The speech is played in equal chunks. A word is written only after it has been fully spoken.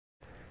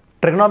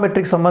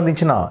ట్రిగ్నోమెట్రీకి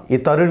సంబంధించిన ఈ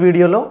థర్డ్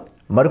వీడియోలో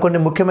మరికొన్ని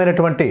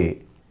ముఖ్యమైనటువంటి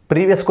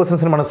ప్రీవియస్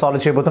క్వశ్చన్స్ని మనం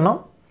సాల్వ్ చేయబోతున్నాం.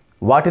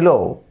 వాటిలో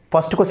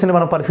ఫస్ట్ క్వశ్చన్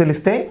మనం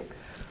పరిశీలిస్తే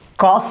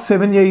cos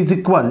 7a is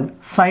equal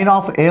sin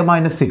of a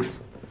minus 6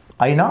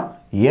 అయినా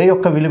a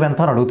యొక్క విలువ ఎంత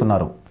అని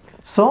అడుగుతున్నారు.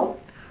 సో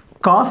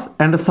కాస్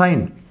అండ్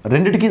సైన్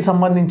రెండిటికి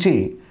సంబంధించి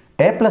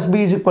a plus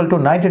b is equal to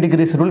 90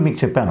 degrees rule మీకు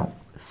చెప్పాను.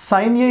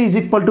 sin a is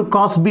equal to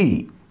cos b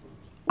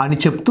అని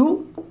చెప్తూ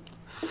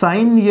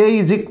sin a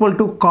is equal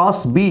to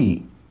cos b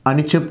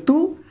అని చెప్తూ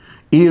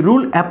ఈ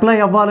రూల్ అప్లై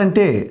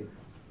అవ్వాలంటే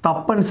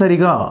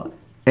తప్పనిసరిగా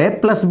a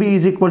plus b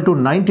is equal to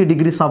 90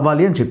 degrees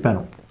అవ్వాలి అని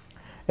చెప్పాను.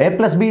 a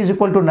plus b is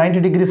equal to 90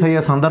 degrees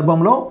అయ్యే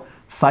సందర్భంలో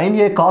sin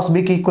a కాస్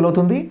bకి ఈక్వల్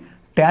అవుతుంది,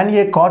 tan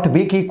a కాట్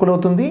bకి ఈక్వల్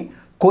అవుతుంది,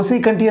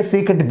 కోసీకంట్ a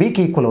సీకంట్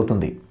bకి ఈక్వల్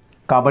అవుతుంది.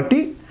 కాబట్టి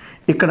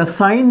ఇక్కడ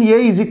sin a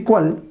is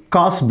equal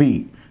cos b,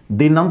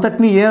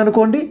 దీన్నంతటిని a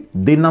అనుకోండి,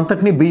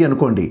 దీన్నంతటిని b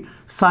అనుకోండి.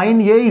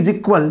 sin a is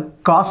equal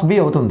cos b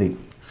అవుతుంది.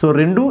 సో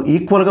రెండు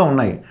ఈక్వల్గా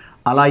ఉన్నాయి.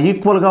 అలా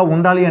ఈక్వల్గా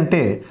ఉండాలి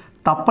అంటే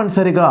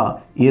తప్పనిసరిగా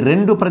ఈ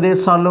రెండు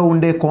ప్రదేశాల్లో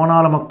ఉండే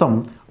కోణాల మొత్తం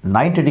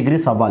 90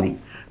 డిగ్రీస్ అవ్వాలి.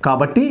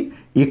 కాబట్టి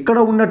ఇక్కడ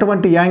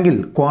ఉన్నటువంటి యాంగిల్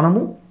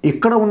కోణము,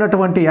 ఇక్కడ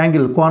ఉన్నటువంటి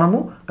యాంగిల్ కోణము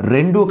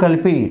రెండూ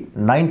కలిపి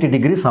 90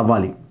 డిగ్రీస్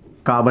అవ్వాలి.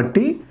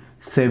 కాబట్టి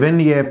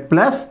 7a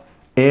ప్లస్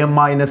a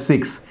మైనస్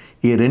 6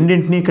 ఈ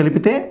రెండింటినీ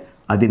కలిపితే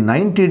అది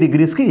 90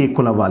 డిగ్రీస్కి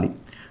ఈక్వల్ అవ్వాలి.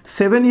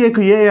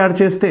 7aకు a యాడ్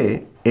చేస్తే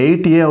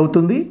 8a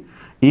అవుతుంది.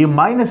 ఈ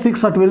మైనస్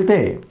 6 అటు వెళ్తే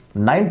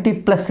 90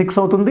 ప్లస్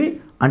 6 అవుతుంది,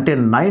 అంటే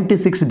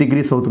 96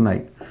 డిగ్రీస్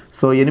అవుతున్నాయి.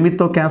 సో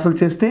 8తో క్యాన్సిల్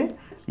చేస్తే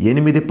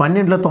 8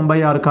 12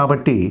 96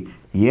 కాబట్టి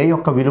a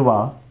యొక్క విలువ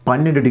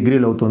 12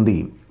 డిగ్రీలు అవుతుంది.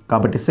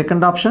 కాబట్టి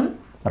సెకండ్ ఆప్షన్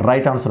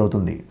రైట్ ఆన్సర్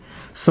అవుతుంది.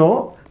 So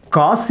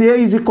cos a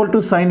is equal to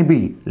sign b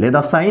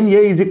లేదా sign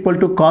a is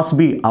equal to cos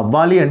b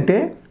అవ్వాలి అంటే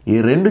ఈ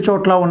రెండు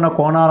చోట్ల ఉన్న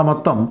కోణాల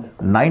మొత్తం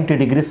 90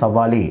 డిగ్రీస్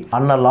అవ్వాలి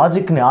అన్న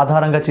లాజిక్ని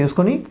ఆధారంగా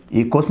చేసుకుని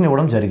ఈ క్వశ్చన్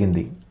ఇవ్వడం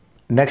జరిగింది.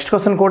 నెక్స్ట్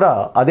క్వశ్చన్ కూడా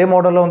అదే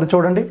మోడల్లో ఉంది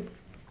చూడండి.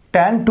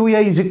 tan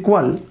 2a is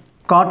equal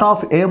cot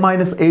of a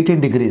minus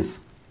 18 degrees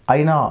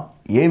అయినా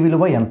ఏ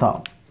విలువ ఎంత?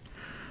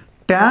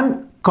 tan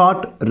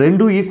కాట్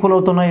రెండు ఈక్వల్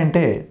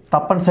అవుతున్నాయంటే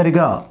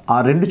తప్పనిసరిగా ఆ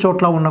రెండు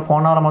చోట్ల ఉన్న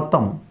కోణాల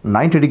మొత్తం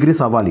 90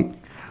 డిగ్రీస్ అవ్వాలి.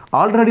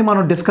 ఆల్రెడీ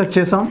మనం డిస్కస్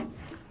చేసాం.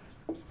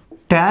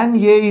 tan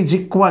a is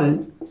equal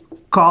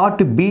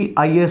cot b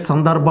అయ్యే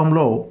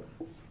సందర్భంలో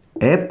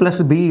a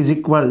plus b is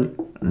equal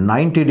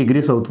 90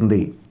 degrees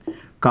అవుతుంది.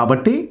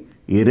 కాబట్టి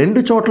ఈ రెండు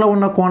చోట్ల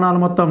ఉన్న కోణాలు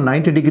మొత్తం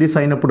 90 డిగ్రీస్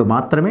అయినప్పుడు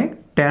మాత్రమే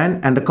tan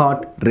అండ్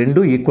కాట్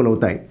రెండు ఈక్వల్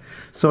అవుతాయి.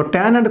 సో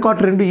tan అండ్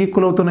కాట్ రెండు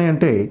ఈక్వల్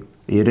అవుతున్నాయంటే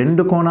ఈ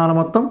రెండు కోణాల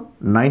మొత్తం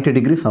 90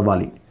 డిగ్రీస్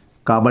అవ్వాలి.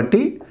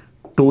 కాబట్టి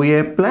 2a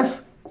plus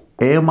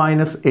a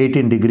minus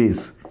 18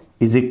 degrees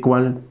is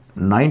equal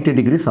 90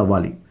 degrees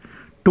అవ్వాలి.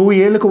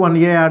 2aలకు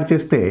 1a యాడ్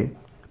చేస్తే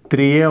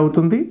 3a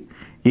అవుతుంది.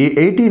 ఈ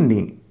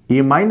 18ని ఈ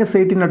మైనస్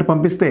 18 అటు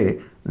పంపిస్తే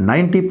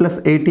 90 ప్లస్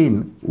 18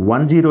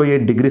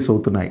 108 డిగ్రీస్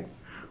అవుతున్నాయి.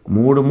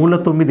 3 మూల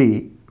 9,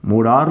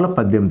 3 6ల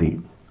 18.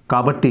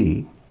 కాబట్టి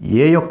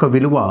a యొక్క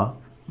విలువ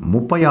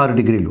 36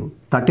 డిగ్రీలు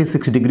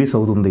 36 డిగ్రీస్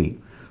అవుతుంది.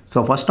 So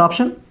first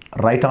option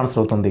right answer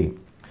అవుతుంది.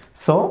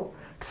 సో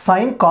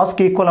సైన్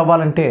కాస్కి ఈక్వల్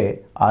అవ్వాలంటే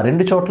ఆ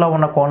రెండు చోట్ల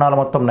ఉన్న కోణాల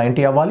మొత్తం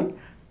 90 అవ్వాలి.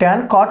 tan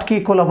కాట్కి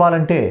ఈక్వల్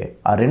అవ్వాలంటే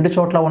ఆ రెండు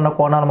చోట్ల ఉన్న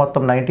కోణాల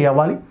మొత్తం 90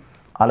 అవ్వాలి.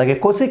 అలాగే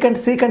కోసీకంట్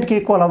సీకంట్కి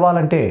ఈక్వల్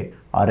అవ్వాలంటే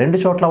ఆ రెండు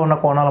చోట్ల ఉన్న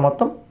కోణాల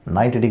మొత్తం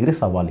 90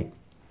 డిగ్రీస్ అవ్వాలి.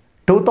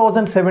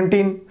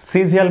 2017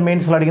 CGL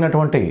మెయిన్స్లో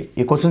అడిగినటువంటి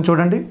ఈ క్వశ్చన్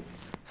చూడండి.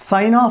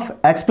 Sign of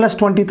x plus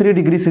 23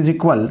 degrees is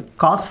equal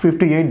cos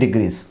 58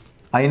 degrees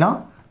అయినా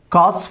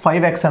కాస్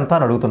 5x ఎంత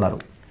అని అడుగుతున్నారు.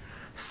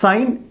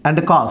 సైన్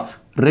అండ్ కాస్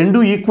రెండు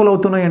ఈక్వల్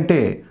అవుతున్నాయంటే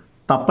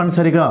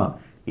తప్పనిసరిగా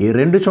ఈ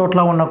రెండు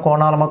చోట్ల ఉన్న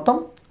కోణాల మొత్తం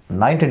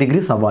 90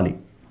 డిగ్రీస్ అవ్వాలి.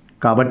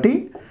 కాబట్టి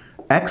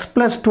x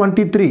plus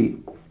 23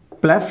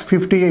 plus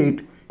 58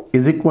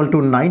 is equal to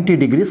 90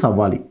 degrees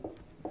అవ్వాలి.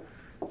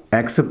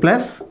 x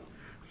ప్లస్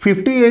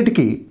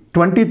 58కి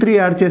 23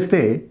 యాడ్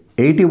చేస్తే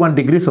 81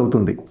 డిగ్రీస్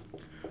అవుతుంది.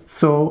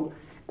 సో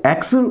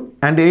x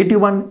అండ్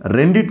 81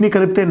 రెండింటిని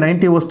కలిపితే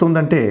 90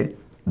 వస్తుందంటే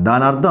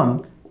దాని అర్థం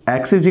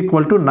x is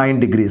equal to 9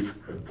 degrees.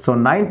 So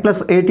 9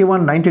 plus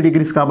 81 90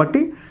 degrees కాబట్టి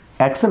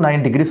x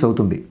 9 డిగ్రీస్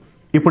అవుతుంది.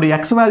 ఇప్పుడు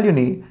x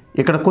వాల్యూని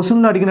ఇక్కడ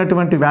క్వశ్చన్లో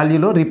అడిగినటువంటి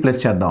వాల్యూలో రీప్లేస్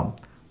చేద్దాం.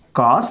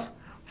 కాస్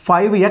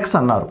 5x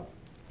అన్నారు.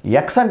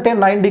 x అంటే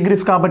 9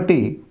 డిగ్రీస్ కాబట్టి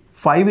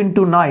 5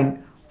 × 9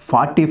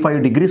 45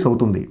 డిగ్రీస్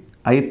అవుతుంది.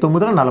 5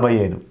 9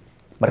 45.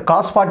 మరి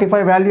కాస్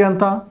 45 వాల్యూ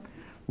ఎంత?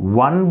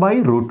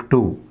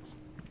 1/√2.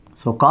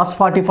 సో కాస్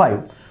 45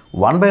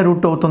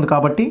 1/√2 అవుతుంది.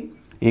 కాబట్టి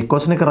ఈ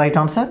క్వశ్చన్కి రైట్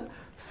ఆన్సర్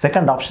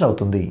సెకండ్ ఆప్షన్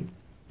అవుతుంది.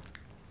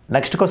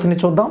 నెక్స్ట్ క్వశ్చన్ని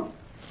చూద్దాం.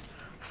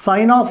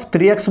 Sign of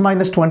 3x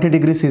minus 20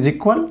 degrees is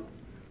equal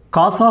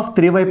cos of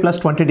 3y plus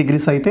 20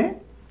 degrees అయితే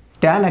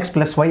tan x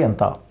ప్లస్ y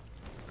ఎంత?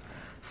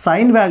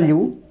 సైన్ వాల్యూ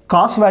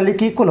కాస్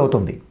వాల్యూకి ఈక్వల్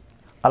అవుతుంది.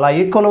 అలా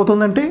ఈక్వల్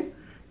అవుతుందంటే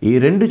ఈ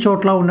రెండు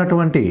చోట్ల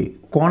ఉన్నటువంటి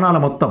కోణాల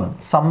మొత్తం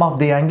some of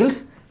the angles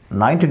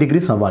 90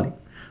 degrees అవ్వాలి.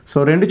 సో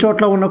రెండు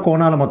చోట్ల ఉన్న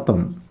కోణాల మొత్తం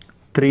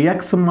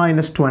 3x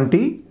minus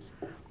 20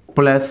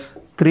 plus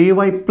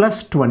 3y plus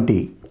 20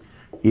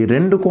 ఈ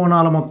రెండు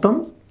కోణాల మొత్తం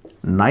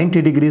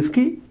 90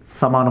 డిగ్రీస్కి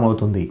సమానం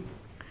అవుతుంది.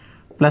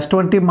 Plus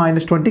 20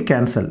 minus 20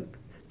 cancel,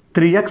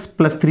 3x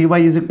plus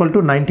 3y is equal to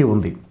 90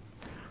 ఉంది.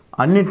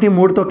 అన్నింటినీ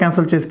 3తో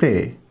క్యాన్సిల్ చేస్తే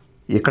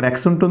ఇక్కడ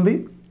x ఉంటుంది,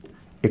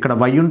 ఇక్కడ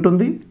y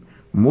ఉంటుంది.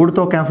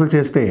 3తో క్యాన్సిల్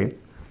చేస్తే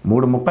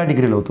 3 30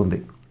 డిగ్రీలు అవుతుంది.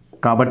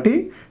 కాబట్టి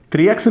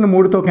 3xని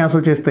 3తో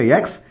క్యాన్సిల్ చేస్తే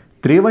x,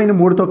 3yని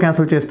 3తో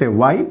క్యాన్సిల్ చేస్తే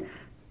y,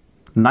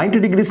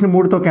 90 డిగ్రీస్ని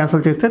 3తో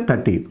క్యాన్సిల్ చేస్తే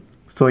 30.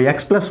 So x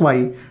plus y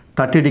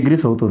 30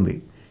 degrees అవుతుంది.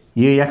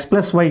 ఈ x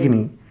ప్లస్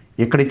వైని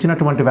ఇక్కడ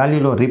ఇచ్చినటువంటి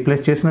వాల్యూలో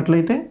రీప్లేస్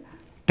చేసినట్లయితే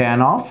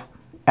tan ఆఫ్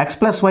x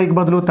ప్లస్ వైకి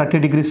బదులు 30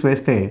 డిగ్రీస్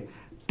వేస్తే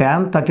tan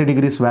 30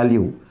 డిగ్రీస్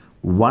వాల్యూ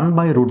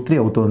 1/√3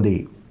 అవుతుంది.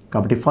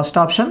 కాబట్టి ఫస్ట్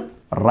ఆప్షన్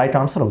రైట్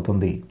ఆన్సర్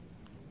అవుతుంది.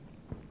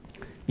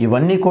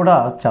 ఇవన్నీ కూడా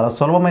చాలా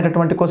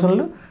సులభమైనటువంటి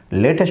క్వశ్చన్లు,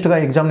 లేటెస్ట్గా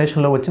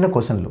ఎగ్జామినేషన్లో వచ్చిన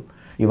క్వశ్చన్లు.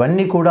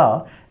 ఇవన్నీ కూడా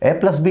a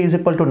plus b is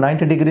equal to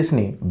 90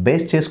 డిగ్రీస్ని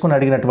base చేసుకుని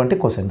అడిగినటువంటి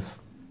క్వశ్చన్స్.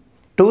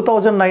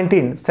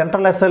 2019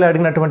 సెంట్రల్ ఎస్ఐలో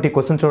అడిగినటువంటి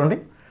క్వశ్చన్ చూడండి.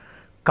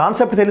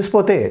 కాన్సెప్ట్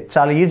తెలిసిపోతే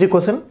చాలా ఈజీ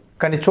క్వశ్చన్,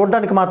 కానీ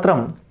చూడడానికి మాత్రం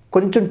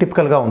కొంచెం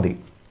టిపికల్గా ఉంది.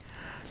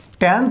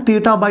 tan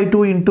θ/2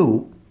 into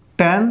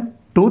tan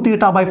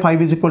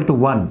 2θ/5 is equal to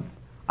 1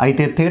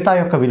 అయితే θ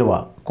యొక్క విలువ,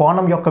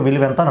 కోణం యొక్క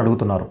విలువ ఎంత అని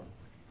అడుగుతున్నారు.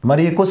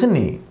 మరి ఈ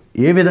క్వశ్చన్ని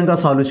ఏ విధంగా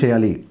సాల్వ్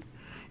చేయాలి?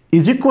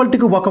 ఈజ్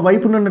ఈక్వల్టీకి ఒక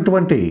వైపున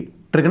ఉన్నటువంటి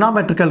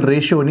ట్రిగనామెట్రికల్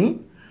రేషియోని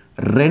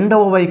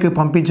రెండవ వైపుకి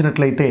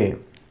పంపించినట్లయితే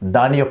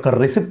దాని యొక్క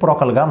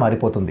రెసిప్రోకల్గా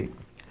మారిపోతుంది.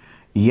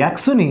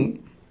 ఎక్స్ని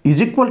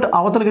ఈజ్ ఈక్వల్ టు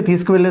అవతలకి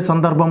తీసుకువెళ్ళే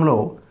సందర్భంలో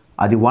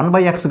అది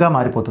 1/xగా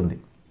మారిపోతుంది.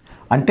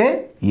 అంటే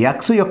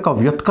ఎక్స్ యొక్క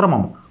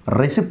వ్యుత్క్రమం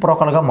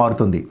రెసిప్రోకల్గా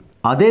మారుతుంది.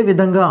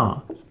 అదేవిధంగా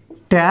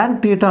tan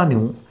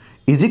θను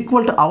ఈజ్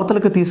ఈక్వల్ టు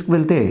అవతలకి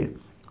తీసుకువెళ్తే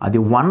అది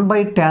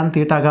 1/tan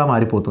θగా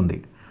మారిపోతుంది.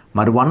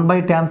 మరి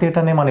 1/tan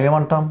θనే మనం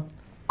ఏమంటాం?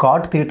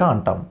 cot θ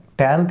అంటాం.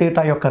 tan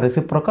θ యొక్క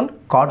రెసిప్రోకల్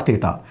cot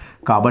θ.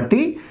 కాబట్టి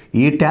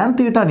ఈ tan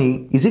θని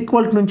ఈజ్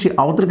ఈక్వల్ టు నుంచి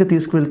అవతలకి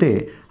తీసుకువెళ్తే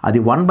అది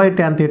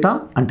 1/tan θ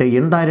అంటే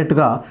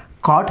ఇండైరెక్ట్గా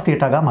cot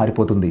θగా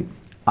మారిపోతుంది.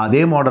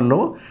 అదే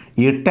మోడల్లో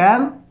ఈ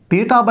tan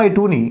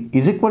θ/2ని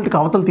ఈజ్ ఈక్వల్ టుకి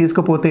అవతలు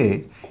తీసుకపోతే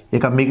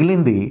ఇక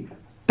మిగిలింది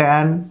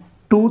tan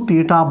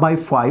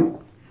 2θ/5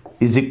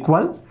 ఈజ్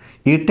ఈక్వల్,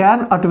 ఈ tan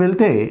అటు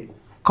వెళ్తే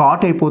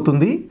cot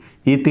అయిపోతుంది.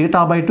 ఈ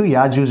θ/2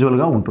 యాజ్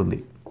యూజువల్గా ఉంటుంది.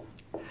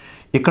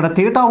 ఇక్కడ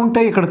θ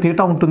ఉంటే ఇక్కడ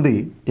θ ఉంటుంది,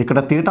 ఇక్కడ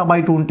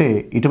θ/2 ఉంటే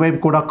ఇటువైపు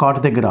కూడా cot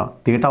దగ్గర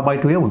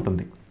θ/2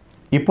 ఉంటుంది.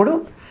 ఇప్పుడు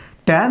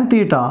tan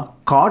θ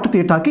cot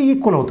θకి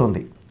ఈక్వల్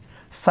అవుతుంది.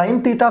 sin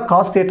θ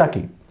cos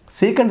θకి,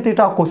 secant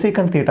θ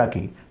cosecant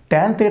θకి,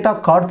 tan θ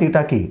cot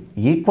θకి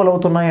equal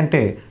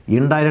అవుతున్నాయంటే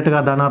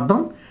ఇండైరెక్ట్గా దాని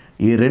అర్థం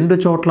ఈ రెండు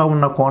చోట్ల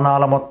ఉన్న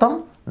కోణాల మొత్తం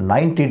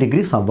 90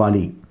 డిగ్రీస్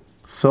అవ్వాలి.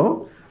 సో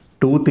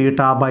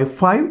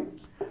 2θ/5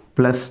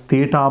 ప్లస్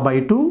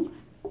θ/2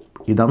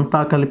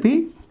 ఇదంతా కలిపి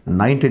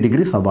 90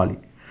 డిగ్రీస్ అవ్వాలి.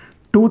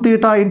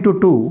 2θ ఇంటూ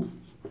 2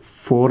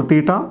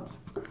 4θ,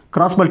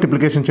 క్రాస్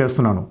మల్టిప్లికేషన్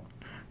చేస్తున్నాను.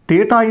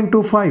 θ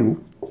into 5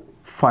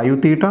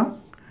 5θ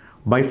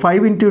by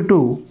 5 into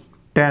 2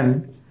 10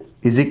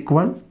 is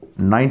equal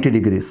 90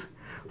 degrees.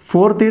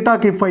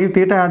 4θకి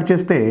 5θ add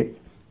చేస్తే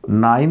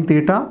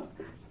 9θ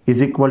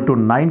is equal to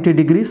 90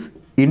 degrees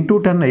into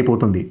 10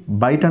 అయిపోతుంది.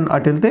 బై 10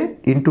 అటు వెళ్తే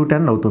ఇంటూ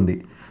 10 అవుతుంది.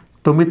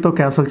 9తో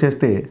క్యాన్సిల్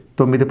చేస్తే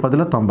 9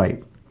 10 90.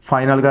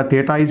 ఫైనల్గా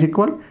θ ఈజ్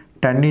ఈక్వల్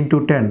 10 ఇంటూ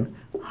 10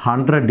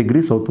 100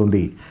 డిగ్రీస్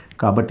అవుతుంది.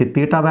 కాబట్టి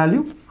θ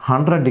వాల్యూ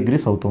 100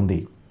 డిగ్రీస్ అవుతుంది.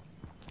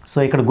 సో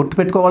ఇక్కడ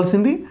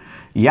గుర్తుపెట్టుకోవాల్సింది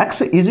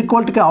ఎక్స్ ఈజ్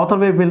ఈక్వల్ టుకి అవతల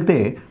వైపు వెళ్తే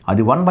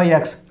అది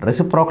 1/x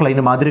రెసిప్రోకల్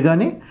అయిన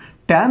మాదిరిగానే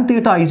tan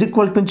θ ఈజ్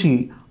ఈక్వల్ నుంచి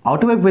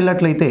అటువైపు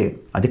వెళ్ళినట్లయితే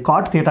అది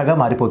cot θగా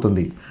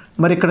మారిపోతుంది.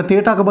 మరి ఇక్కడ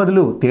θకు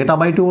బదులు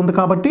θ/2 ఉంది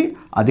కాబట్టి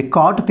అది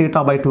cot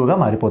θ/2గా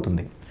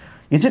మారిపోతుంది.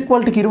 ఈజ్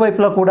ఈక్వల్టీకి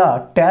ఇరువైపులా కూడా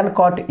tan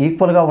cot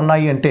ఈక్వల్గా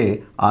ఉన్నాయి అంటే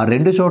ఆ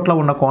రెండు చోట్ల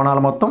ఉన్న కోణాల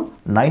మొత్తం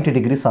 90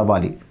 డిగ్రీస్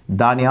అవ్వాలి.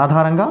 దాని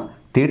ఆధారంగా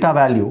θ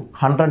వాల్యూ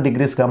 100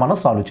 డిగ్రీస్గా మనం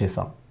సాల్వ్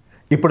చేసాం.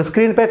 ఇప్పుడు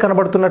స్క్రీన్పై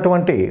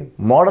కనబడుతున్నటువంటి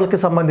మోడల్కి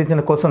సంబంధించిన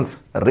క్వశ్చన్స్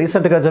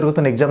రీసెంట్గా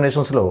జరుగుతున్న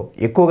ఎగ్జామినేషన్స్లో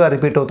ఎక్కువగా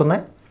రిపీట్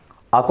అవుతున్నాయి.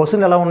 ఆ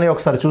క్వశ్చన్ ఎలా ఉన్నాయో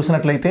ఒకసారి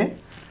చూసినట్లయితే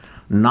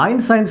 9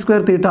 sin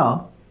square theta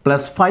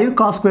plus 5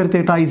 cos square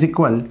theta is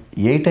equal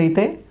 8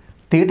 అయితే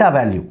θ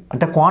వాల్యూ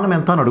అంటే కోణం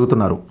ఎంత అని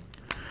అడుగుతున్నారు.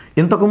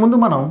 ఇంతకుముందు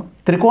మనం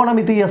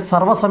త్రికోణమితీయ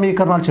సర్వ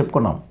సమీకరణాలు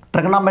చెప్పుకున్నాం,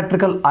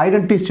 ట్రిగనామెట్రికల్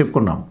ఐడెంటిటీస్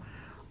చెప్పుకున్నాం.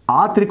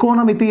 ఆ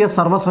త్రికోణమితీయ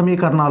సర్వ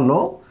సమీకరణాల్లో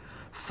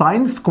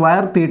sin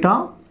square theta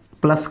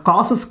plus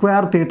cos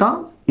square theta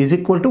is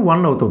equal to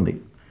 1 అవుతుంది.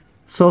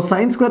 So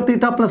sin square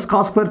theta plus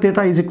cos square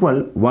theta is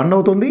equal 1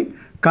 అవుతుంది.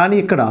 కానీ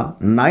ఇక్కడ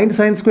 9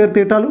 sin square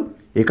thetaలు,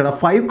 ఇక్కడ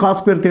 5 cos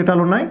square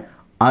thetaలు ఉన్నాయి.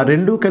 ఆ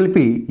రెండు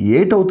కలిపి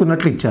 8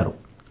 అవుతున్నట్లు ఇచ్చారు.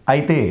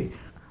 అయితే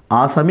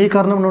ఆ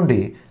సమీకరణం నుండి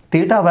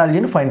θ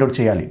వాల్యూని ఫైండ్ అవుట్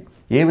చేయాలి.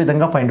 ఏ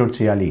విధంగా ఫైండ్ అవుట్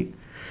చేయాలి?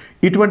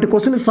 ఇటువంటి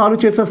క్వశ్చన్ సాల్వ్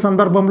చేసే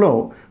సందర్భంలో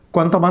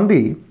కొంతమంది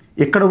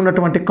ఇక్కడ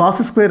ఉన్నటువంటి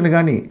కాస్ స్క్వేర్ని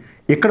కానీ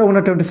ఇక్కడ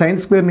ఉన్నటువంటి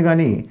సైన్ స్క్వేర్ని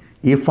కానీ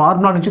ఈ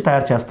ఫార్ములా నుంచి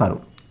తయారు చేస్తారు.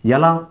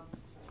 ఎలా?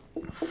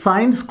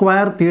 Sine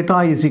square theta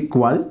is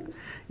equal,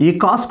 ఈ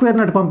కాస్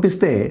స్క్వేర్ని అటు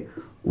పంపిస్తే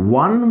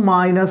 1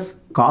 మైనస్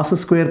కాస్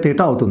స్క్వేర్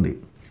థీటా అవుతుంది.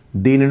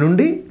 దీని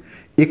నుండి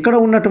ఇక్కడ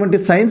ఉన్నటువంటి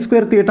సైన్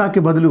స్క్వేర్ థీటాకి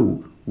బదులు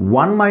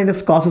 1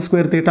 మైనస్ కాస్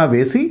స్క్వేర్ థీటా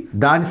వేసి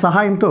దాని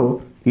సహాయంతో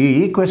ఈ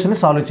ఈక్వేషన్ని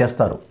సాల్వ్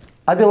చేస్తారు.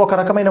 అది ఒక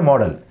రకమైన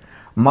మోడల్.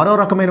 మరో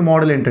రకమైన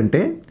మోడల్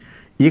ఏంటంటే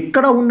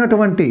ఇక్కడ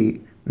ఉన్నటువంటి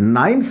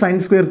 9 sin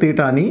square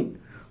తీటాని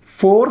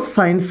 4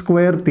 sin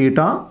square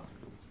theta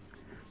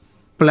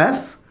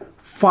plus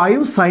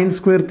 5 sin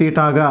square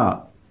తీటాగా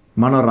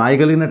మనం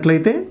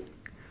రాయగలిగినట్లయితే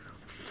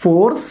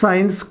 4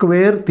 sin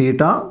square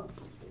తీటా,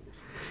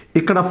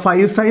 ఇక్కడ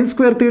 5 sin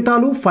square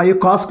తీటాలు 5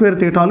 cos square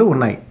తీటాలు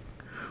ఉన్నాయి.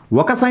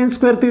 ఒక sin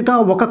square తీటా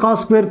ఒక cos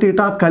square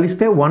తీటా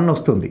కలిస్తే 1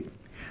 వస్తుంది.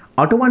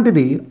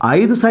 అటువంటిది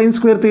 5 sin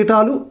square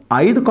తీటాలు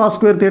 5 cos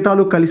square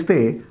తీటాలు కలిస్తే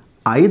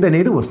 5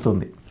 అనేది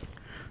వస్తుంది.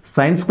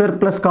 sin square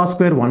plus cos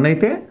square 1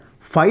 అయితే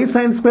 5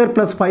 sin square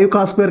plus 5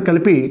 cos square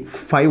కలిపి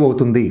 5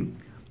 అవుతుంది.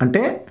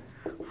 అంటే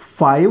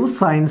 5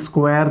 sin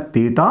square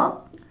theta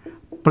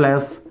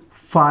plus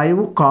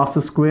 5 cos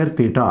square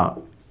theta,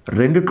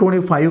 రెండిట్లోని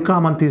 5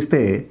 common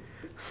తీస్తే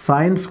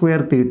sin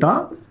square theta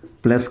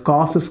plus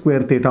cos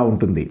square theta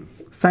ఉంటుంది.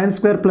 sin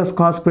square plus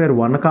cos square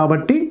 1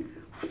 కాబట్టి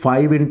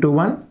 5 into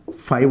 1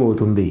 5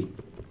 అవుతుంది.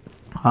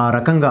 ఆ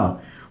రకంగా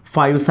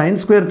 5 sin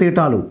square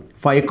తీటాలు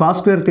 5 cos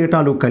square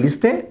తీటాలు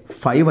కలిస్తే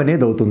 5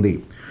 అనేది అవుతుంది.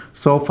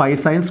 So 5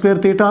 sin square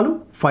తీటాలు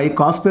 5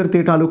 cos square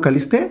తీటాలు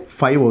కలిస్తే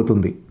 5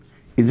 అవుతుంది.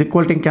 ఈజ్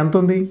ఈక్వల్ టు ఇంకెంత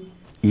ఉంది?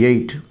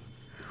 8.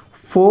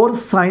 4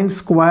 sin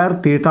square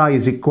theta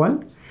is equal,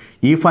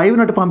 ఈ 5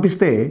 నటు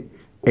పంపిస్తే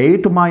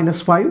 8 minus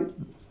 5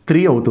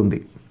 3 అవుతుంది.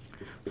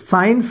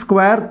 sin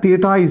square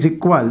theta is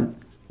equal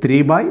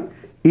 3 by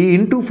ఈ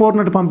ఇంటూ 4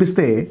 నటు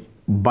పంపిస్తే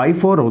by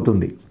 4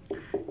 అవుతుంది.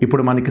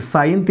 ఇప్పుడు మనకి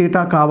sin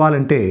తీటా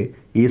కావాలంటే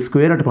ఈ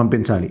స్క్వేర్ అటు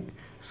పంపించాలి.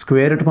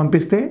 స్క్వేర్ అటు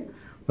పంపిస్తే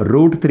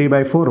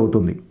 √3/4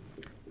 అవుతుంది.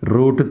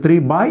 √3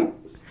 by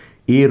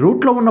ఈ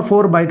రూట్లో ఉన్న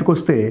 4 బయటకు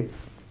వస్తే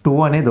 2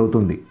 అనేది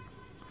అవుతుంది.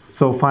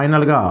 సో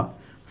ఫైనల్గా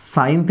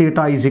sin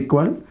తీటా ఈజ్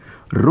ఈక్వల్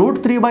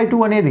 √3/2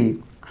 అనేది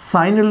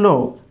సైన్లో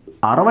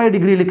 60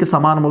 డిగ్రీలకి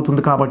సమానం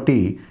అవుతుంది కాబట్టి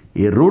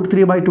ఈ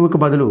 √3/2కి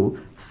బదులు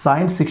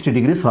sin 60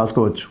 degrees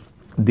రాసుకోవచ్చు.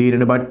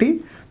 దీనిని బట్టి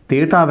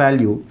తీటా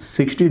వాల్యూ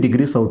 60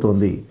 degrees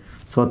అవుతుంది.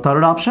 So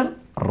third option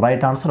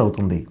right answer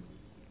అవుతుంది.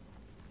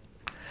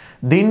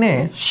 దీన్నే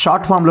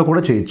షార్ట్ ఫామ్లో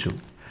కూడా చేయొచ్చు.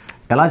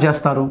 ఎలా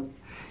చేస్తారు?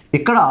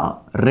 ఇక్కడ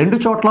రెండు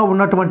చోట్ల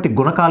ఉన్నటువంటి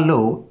గుణకాల్లో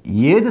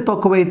ఏది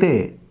తక్కువైతే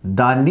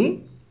దాన్ని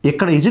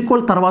ఇక్కడ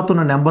ఈక్వల్ తర్వాత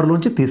ఉన్న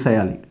నెంబర్లోంచి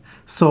తీసేయాలి.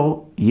 సో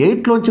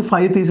 8లోంచి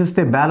 5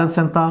 తీసేస్తే బ్యాలెన్స్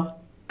ఎంత?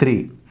 3.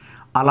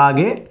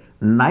 అలాగే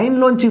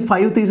 9లోంచి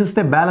 5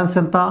 తీసేస్తే బ్యాలెన్స్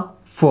ఎంత?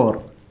 4.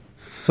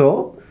 సో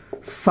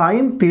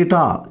sin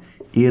తీటా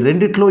ఈ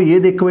రెండిట్లో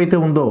ఏది ఎక్కువైతే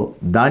ఉందో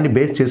దాన్ని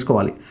బేస్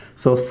చేసుకోవాలి.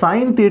 So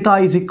sin theta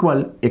is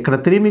equal, ఇక్కడ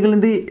 3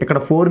 మిగిలింది ఇక్కడ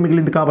 4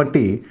 మిగిలింది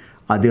కాబట్టి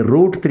అది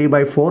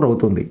 √3/4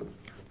 అవుతుంది.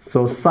 So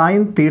sin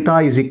theta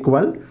is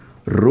equal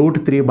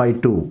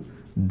 √3/2.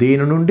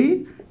 దీని నుండి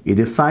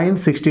ఇది sin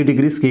 60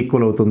 degreesకి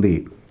ఈక్వల్ అవుతుంది.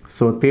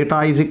 So theta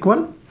is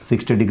equal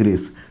 60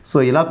 degrees. So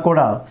ఇలా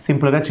కూడా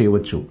సింపుల్గా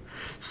చేయవచ్చు.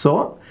 సో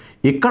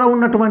ఇక్కడ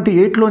ఉన్నటువంటి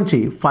 8లోంచి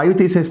 5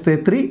 తీసేస్తే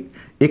 3,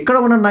 ఇక్కడ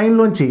ఉన్న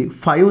 9లోంచి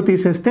 5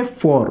 తీసేస్తే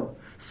 4.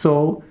 సో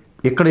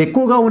ఇక్కడ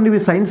ఎక్కువగా ఉన్నవి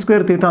sin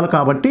square తీటాలు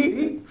కాబట్టి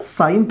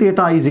sin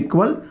తీటా ఈజ్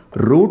ఈక్వల్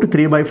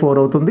 √3/4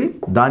 అవుతుంది.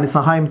 దాని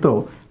సహాయంతో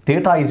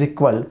తీటా ఈజ్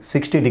ఈక్వల్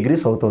 60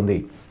 degrees అవుతుంది.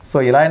 సో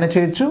ఇలా అయినా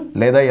చేయొచ్చు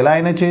లేదా ఇలా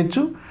అయినా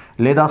చేయొచ్చు,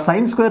 లేదా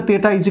sin square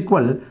theta is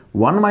equal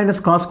 1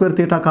 - cos square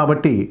theta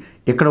కాబట్టి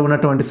ఇక్కడ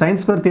ఉన్నటువంటి sin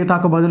square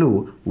తీటాకు బదులు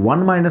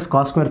 1 -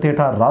 cos square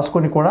తీటా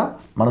రాసుకొని కూడా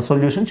మన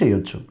సొల్యూషన్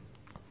చేయొచ్చు.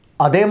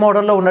 అదే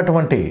మోడల్లో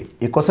ఉన్నటువంటి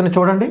ఈ క్వశ్చన్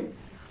చూడండి.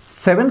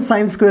 7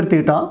 sin square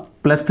theta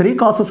plus 3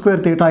 cos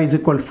square theta is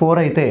equal 4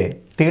 అయితే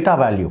తీటా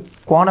వాల్యూ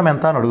కోణం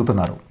ఎంత అని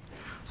అడుగుతున్నారు.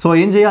 సో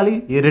ఏం చేయాలి?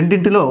 ఈ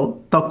రెండింటిలో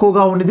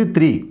తక్కువగా ఉన్నది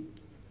 3,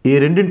 ఈ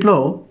రెండింటిలో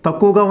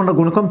తక్కువగా ఉన్న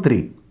గుణకం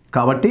 3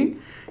 కాబట్టి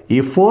ఈ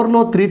 4లో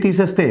 3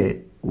 తీసేస్తే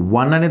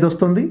 1 అనేది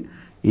వస్తుంది,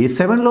 ఈ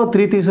 7లో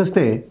 3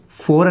 తీసేస్తే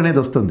 4 అనేది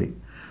వస్తుంది.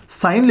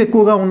 సైన్లు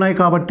ఎక్కువగా ఉన్నాయి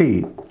కాబట్టి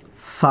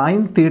sin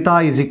తీటా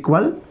ఈజ్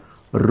ఈక్వల్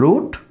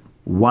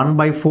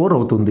 √1/4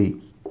 అవుతుంది.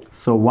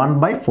 సో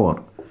 1/4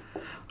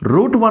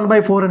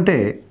 √1/4 అంటే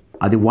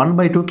అది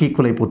 1/2కి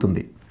ఈక్వల్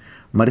అయిపోతుంది.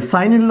 మరి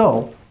సైన్లో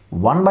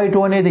 1/2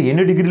 అనేది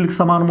ఎన్ని డిగ్రీలకు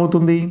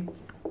సమానమవుతుంది?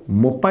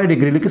 30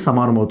 డిగ్రీలకి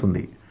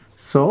సమానమవుతుంది.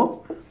 So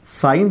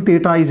sin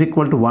theta is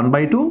equal to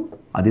 1/2,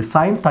 అది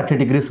sin 30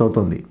 degrees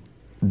అవుతుంది.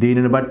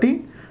 దీనిని బట్టి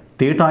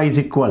తీటా ఈజ్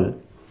ఈక్వల్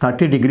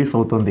 30 degrees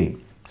అవుతుంది.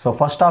 So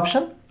first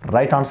option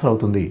right answer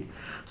అవుతుంది.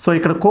 సో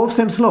ఇక్కడ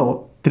కోఎఫిషియంట్స్లో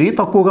 3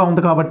 తక్కువగా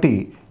ఉంది కాబట్టి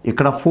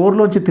ఇక్కడ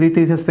 4లోంచి 3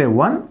 తీసేస్తే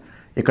 1,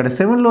 ఇక్కడ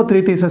 7లో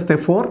 3 తీసేస్తే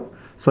 4.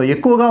 సో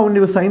ఎక్కువగా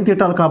ఉండేవి sin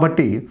తీటాలు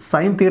కాబట్టి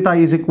sin theta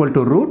is equal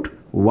to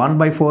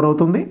 √1/4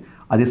 అవుతుంది.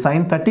 అది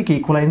sin 30కి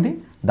ఈక్వల్ అయింది.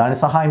 దాని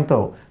సహాయంతో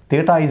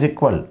తీటా ఈజ్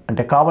ఈక్వల్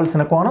అంటే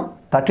కావలసిన కోణం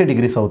 30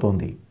 degrees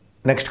అవుతుంది.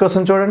 నెక్స్ట్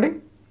క్వశ్చన్ చూడండి.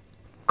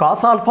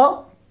 cos alpha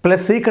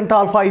plus secant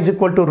alpha is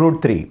equal to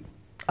 √3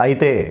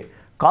 అయితే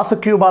cos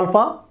cube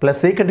alpha plus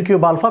secant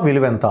cube alpha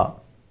విలువ ఎంత?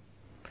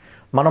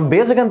 మనం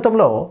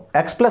బీజగణితంలో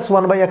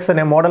x+1/x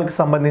అనే మోడల్కి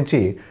సంబంధించి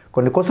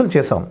కొన్ని క్వశ్చన్లు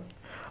చేసాం.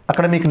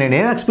 అక్కడ మీకు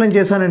నేనేం ఎక్స్ప్లెయిన్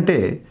చేశానంటే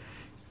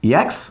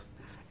x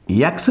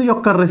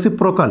యొక్క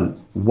reciprocal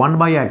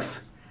 1/x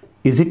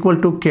is equal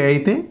to k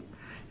అయితే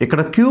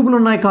ఇక్కడ క్యూబ్లు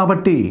ఉన్నాయి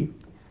కాబట్టి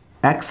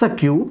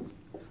x³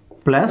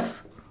 plus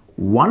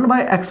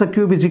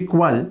 1/x³ is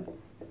equal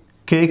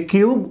K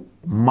cube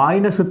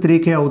minus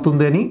 3k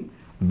అవుతుంది అని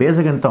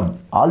బీజగణితం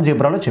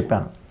ఆల్జీబ్రాలో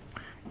చెప్పాను.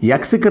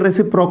 ఎక్స్కి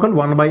reciprocal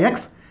 1/x,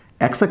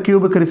 X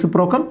క్యూబ్కి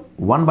reciprocal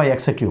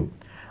 1/x cube.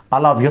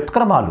 అలా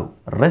వ్యుత్క్రమాలు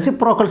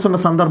రెసిప్రోకల్స్ ఉన్న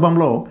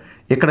సందర్భంలో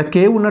ఇక్కడ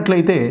k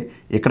ఉన్నట్లయితే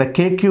ఇక్కడ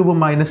కే క్యూబ్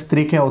మైనస్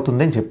 3k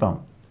అవుతుంది అని చెప్పాం.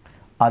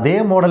 అదే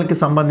మోడల్కి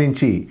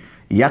సంబంధించి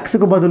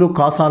ఎక్స్కు బదులు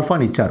కాస్ ఆల్ఫా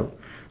అని ఇచ్చారు.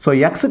 సో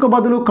ఎక్స్కు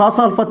బదులు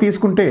కాస్ ఆల్ఫా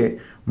తీసుకుంటే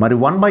మరి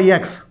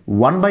 1/x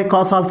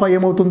 1/కాస్ ఆల్ఫా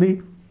ఏమవుతుంది?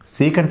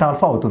 సీకెంట్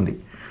ఆల్ఫా అవుతుంది.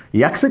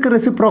 ఎక్స్కి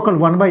reciprocal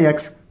 1/x,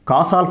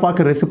 cos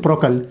ఆల్ఫాకి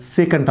reciprocal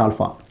secant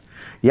alpha.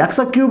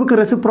 X క్యూబ్కి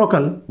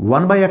reciprocal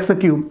 1/x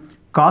cube,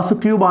 cos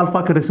cube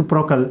ఆల్ఫాకి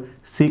reciprocal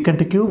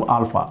secant cube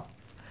alpha.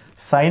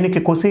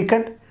 సైన్కి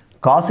cosecant,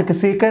 కాస్కి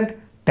secant,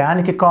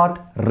 టాన్కి cot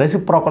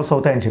reciprocals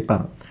అవుతాయని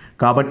చెప్పాను.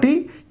 కాబట్టి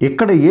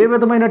ఇక్కడ ఏ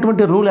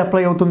విధమైనటువంటి రూల్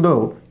అప్లై అవుతుందో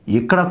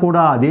ఇక్కడ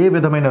కూడా అదే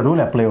విధమైన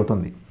రూల్ అప్లై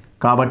అవుతుంది.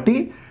 కాబట్టి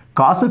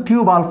cos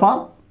cube alpha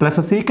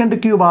plus secant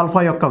cube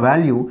alpha యొక్క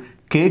వాల్యూ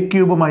కే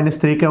క్యూబ్ మైనస్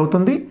 3k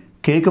అవుతుంది.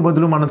 కేకి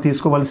బదులు మనం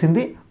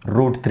తీసుకోవాల్సింది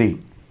 √3.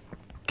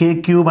 కే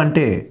క్యూబ్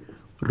అంటే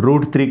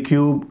 √3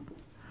 క్యూబ్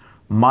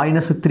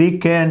మైనస్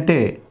 3k అంటే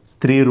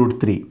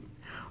 3√3.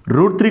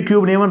 √3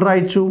 క్యూబ్ని ఏమని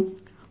రాయొచ్చు?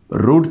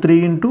 √3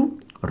 ఇంటూ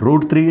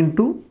 √3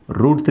 ఇంటూ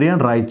 √3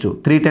 అని రాయొచ్చు.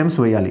 3 టైమ్స్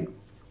వేయాలి.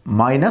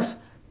 మైనస్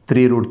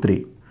 3√3.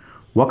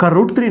 ఒక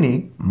 √3ని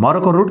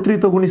మరొక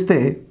 √3తో గుణిస్తే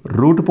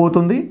రూట్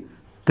పోతుంది,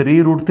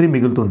 3√3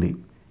 మిగులుతుంది.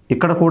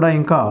 ఇక్కడ కూడా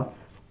ఇంకా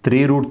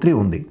 3√3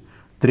 ఉంది.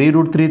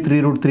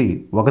 3√3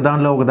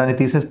 ఒకదానిలో ఒకదాన్ని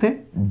తీసేస్తే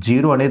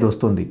 0 అనేది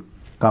వస్తుంది.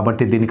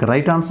 కాబట్టి దీనికి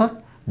రైట్ ఆన్సర్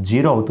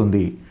 0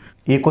 అవుతుంది.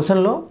 ఈ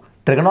క్వశ్చన్లో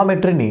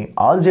ట్రిగనోమెట్రీని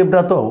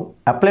ఆల్జీబ్రాతో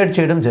అప్లైడ్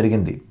చేయడం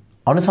జరిగింది,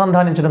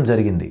 అనుసంధానించడం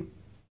జరిగింది.